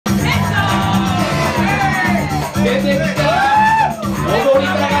てきた。踊り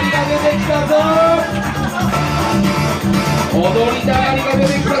たがりが出てきたぞ。踊りたがりが出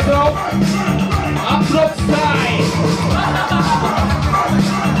てきたぞ。アップロックスタイル。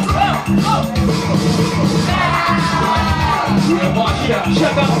シャ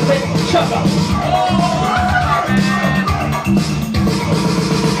カシャカ。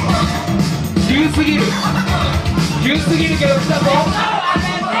急すぎるけど来たぞ。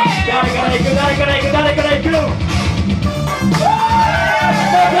誰から行く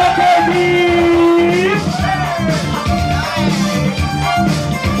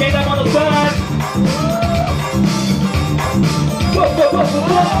ケダモのサー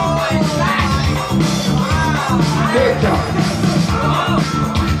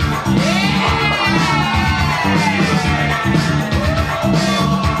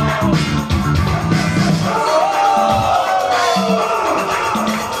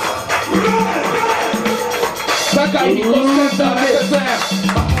堺にコンセンターです。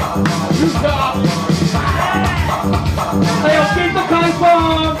はい、ピンと開放。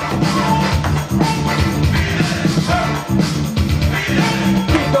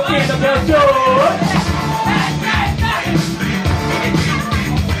ピンと上昇。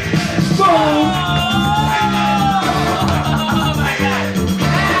ゴー。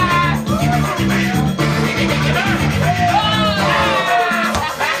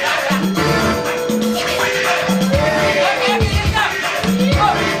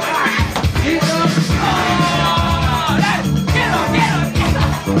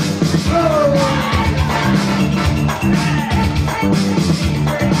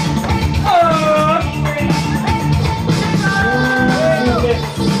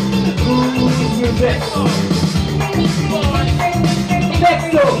Let's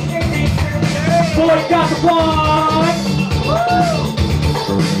go! Boy got the point!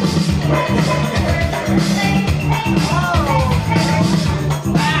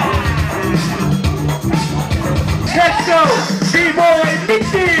 Let's go! B-boy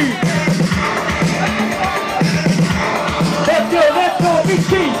 50! Let's go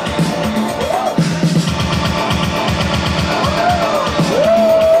 50!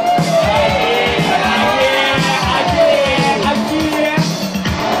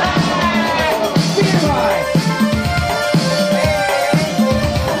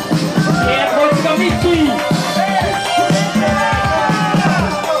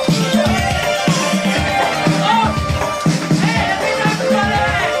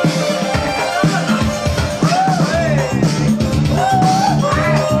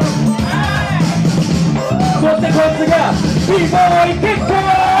 B-boy 結構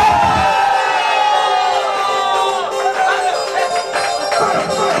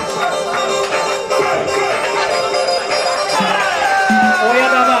親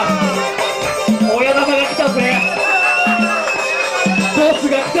玉が来たぜ。ボス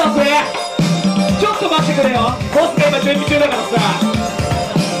が来たぜ。ちょっと待ってくれよ。ボスが今準備中だからさ、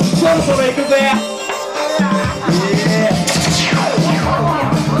そろそろ行くぜ。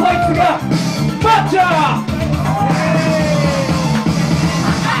こいつがバッチャー。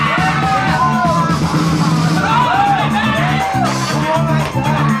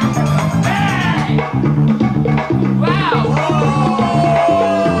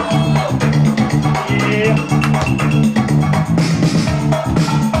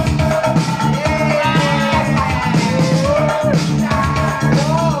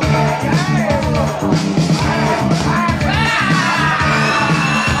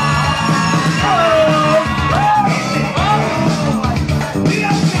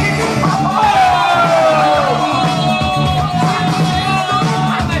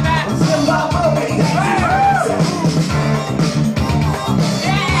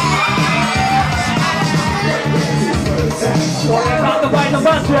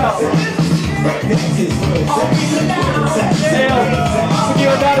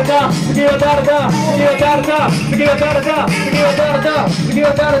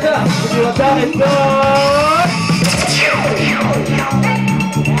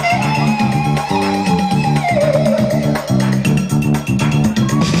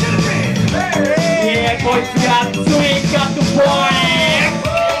こいつがついカットポイント。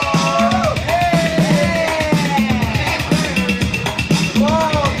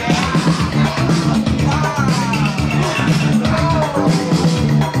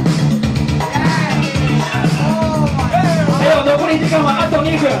残り時間はあと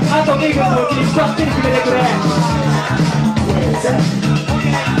2分のうちにバッチリ決めてくれ。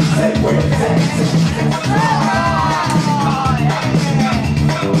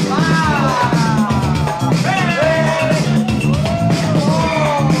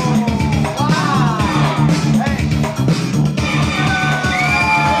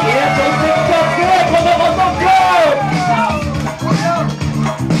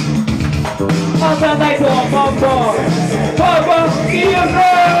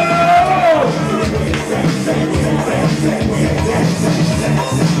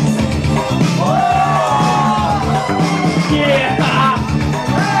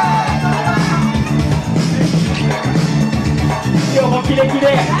気で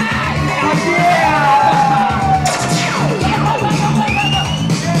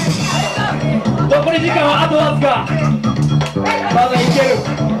残り時間はあとわずか。まだいける。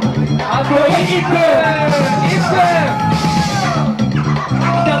あと1分。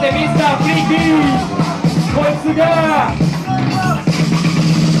来たぜミスターフリーキー。こいつが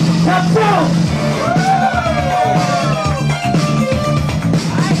タッチダウン。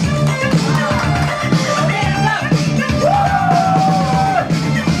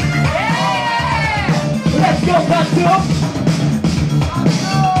Let's go, tattoo.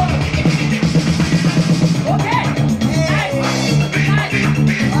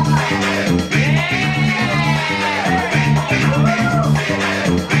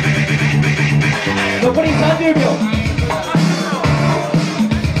残り30秒。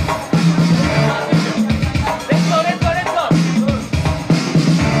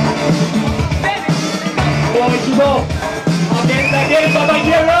もう一度。現在ゲームババイエ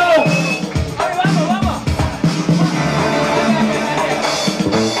ロー。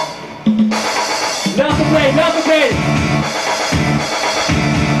ラストプレイ。